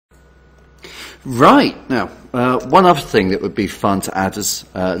Right, now, one other thing that would be fun to add as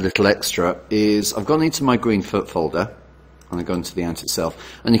a little extra is I've gone into my Greenfoot folder, and I've gone to the ant itself,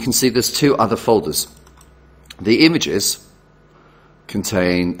 and you can see there's two other folders. The images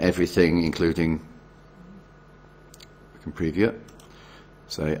contain everything, including, I can preview it,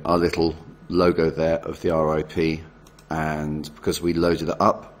 so our little logo there of the RIP, and because we loaded it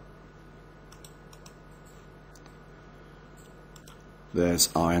up, there's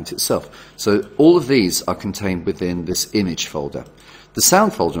our ant itself. So all of these are contained within this image folder. The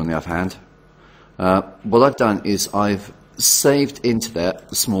sound folder, on the other hand, what I've done is I've saved into there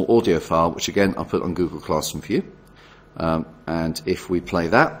a small audio file, which again I'll put on Google Classroom for you. And if we play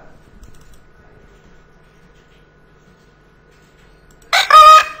that,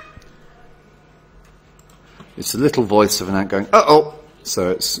 it's a little voice of an ant going, uh-oh,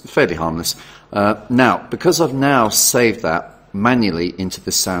 so it's fairly harmless. Now, because I've now saved that manually into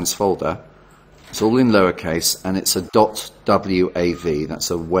the sounds folder, it's all in lowercase and it's a .wav,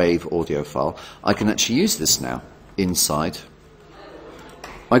 that's a wave audio file. I can actually use this now inside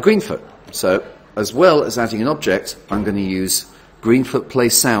my Greenfoot. So as well as adding an object, I'm going to use Greenfoot play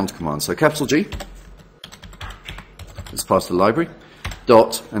sound command. So capital G, it's part of the library,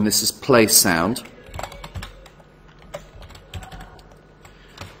 dot, and this is play sound.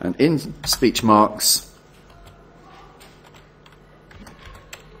 And in speech marks,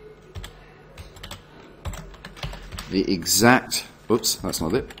 the exact, oops, that's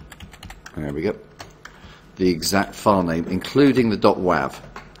not it. There we go. The exact file name, including the .wav,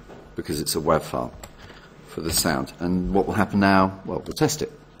 because it's a WAV file for the sound. And what will happen now? Well, we'll test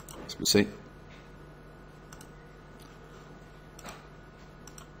it. As we see.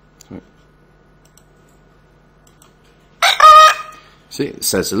 See, it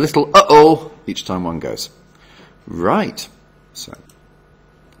says a little uh-oh each time one goes. Right.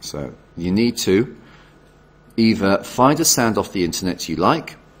 So you need to either find a sound off the internet you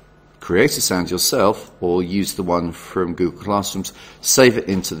like, create a sound yourself, or use the one from Google Classrooms, save it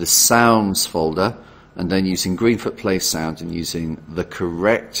into the sounds folder, and then using Greenfoot play sound and using the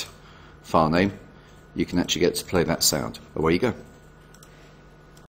correct file name, you can actually get to play that sound. Away you go.